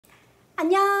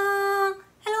안녕!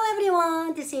 Hello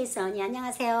everyone, this is Sunny.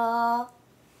 안녕하세요.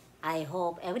 I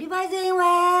hope everybody's doing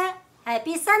well.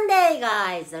 Happy Sunday,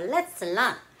 guys. Let's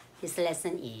learn. This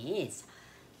lesson is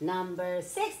number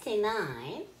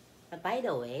 69. By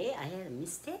the way, I had a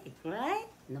mistake, right?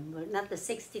 Not the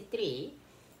 63.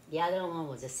 The other one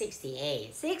was a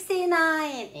 68.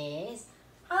 69 is,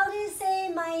 how do you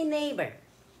say my neighbor?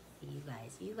 You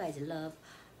guys love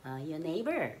your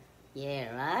neighbor.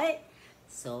 Yeah, right?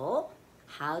 So,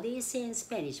 how do you say in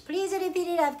Spanish? Please repeat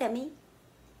it after me.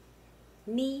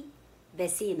 Mi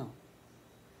vecino.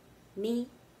 Mi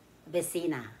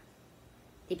vecina.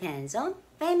 Depends on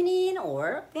feminine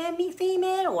or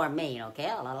female or male, okay?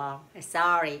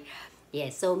 Sorry.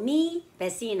 Yeah, so mi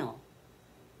vecino.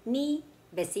 Mi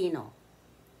vecino.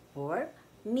 Or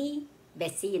mi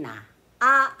vecina.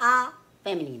 A,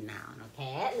 feminine noun,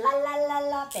 okay?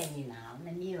 La, feminine noun.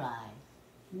 Let me write.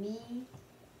 Mi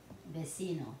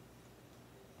vecino.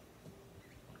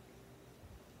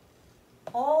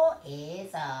 O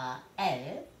is L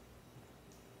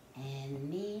and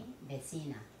mi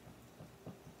vecina.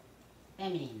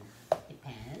 Feminine.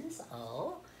 Depends.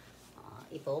 O.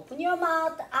 If you open your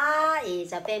mouth,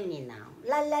 is a feminine noun.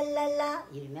 La.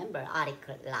 You remember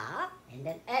article la and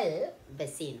then L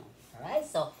vecino. Alright?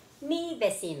 So mi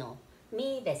vecino.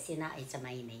 Mi vecina is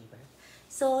my neighbor.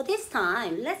 So this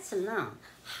time, let's learn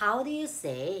how do you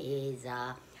say is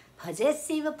a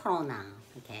possessive pronoun.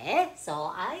 Okay, so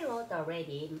I wrote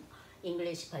already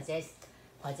English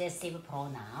possessive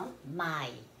pronoun. My,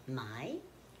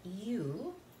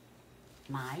 you,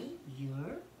 my,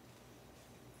 your,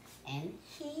 and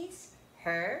his,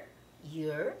 her,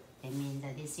 your. That means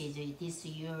that this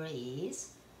year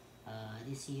is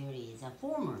a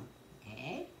former.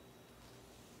 Okay,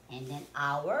 and then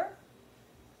our,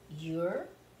 your,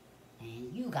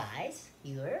 and you guys,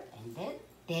 your, and then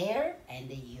their, and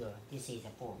the your. This is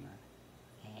a former.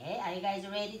 Okay, are you guys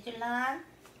ready to learn?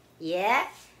 Yeah?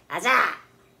 Aja!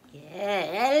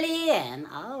 Yeah, Alien.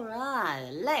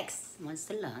 Alright, Lex wants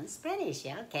to learn Spanish.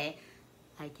 Yeah, okay.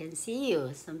 I can see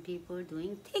you. Some people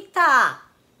doing TikTok.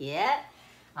 Yeah?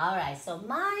 Alright, so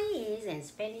mine is in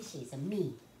Spanish is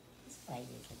me. This is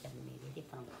maybe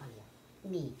different color.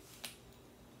 Me.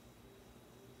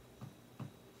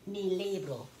 Mi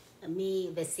libro,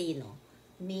 mi vecino,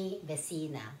 mi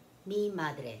vecina, mi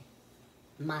madre,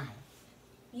 my.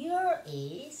 Your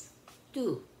is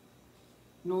tu,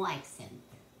 no accent.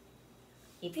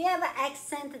 If you have an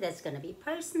accent, that's going to be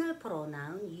personal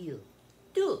pronoun you,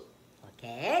 tu,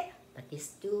 okay? But this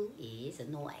tu is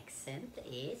no accent,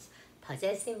 is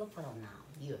possessive pronoun,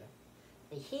 your.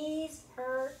 His,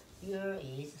 her, your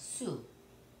is su.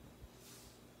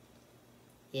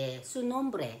 Yeah, su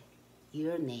nombre.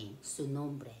 Your name, su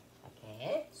nombre,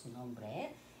 okay, su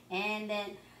nombre, and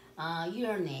then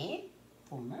your name,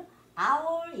 former.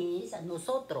 Our is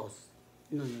nosotros,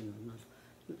 no,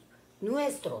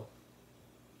 nuestro,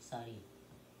 sorry,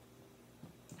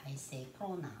 I say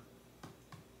pronoun,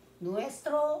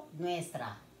 nuestro,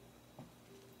 nuestra,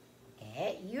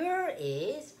 okay, your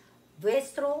is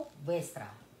vuestro,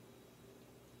 vuestra,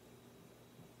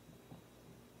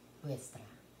 vuestra.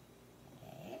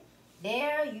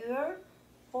 There, your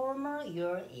former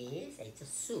your is, it's a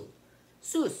su.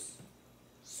 Sus.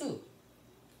 Su.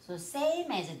 So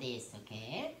same as this,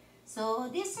 okay? So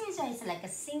this is like a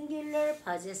singular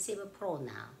possessive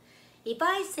pronoun. If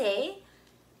I say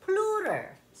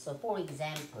plural, so for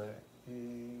example,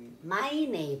 my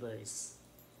neighbors,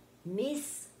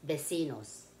 mis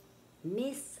vecinos,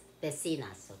 mis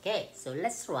vecinas, okay? So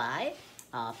let's try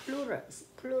plural.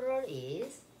 Plural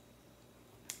is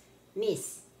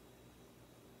mis.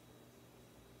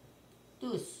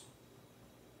 Tus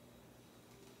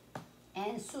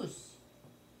and sus.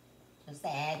 Just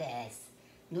add s.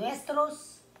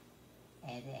 Nuestros,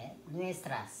 add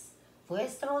nuestras.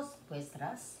 Vuestros,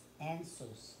 vuestras, and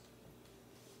sus.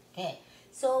 Okay.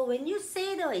 So when you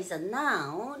say there is a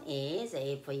noun, is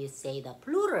if you say the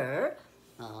plural,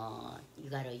 you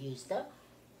gotta use the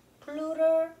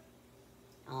plural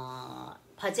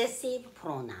possessive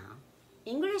pronoun.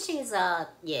 English is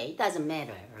it doesn't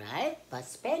matter, right? But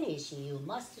Spanish, you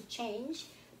must change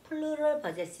plural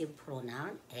possessive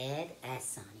pronoun, add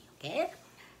s on it, okay?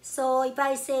 So if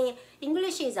I say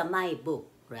English is my book,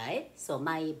 right? So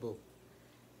my book,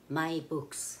 my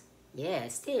books. Yeah,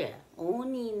 still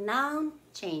only noun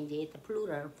change it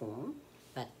plural form,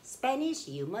 but Spanish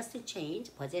you must change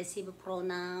possessive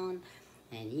pronoun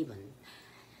and even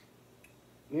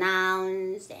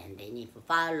nouns, and then if you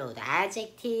follow the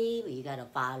adjective, you gotta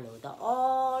follow the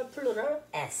all plural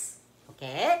s.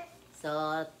 Okay,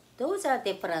 so those are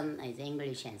different as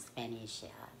English and Spanish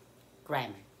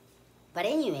grammar. But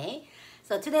anyway,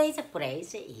 so today's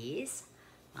phrase is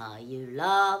you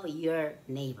love your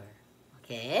neighbor.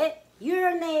 Okay,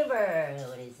 your neighbor.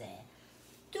 What is it?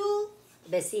 Tu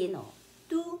vecino,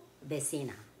 tu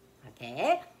vecina.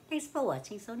 Okay, thanks for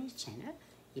watching Sony's channel.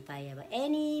 If I have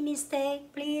any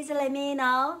mistake, please let me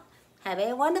know. Have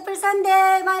a wonderful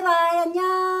Sunday. Bye bye.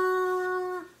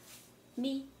 안녕.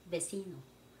 Mi vecino,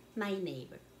 my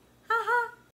neighbor.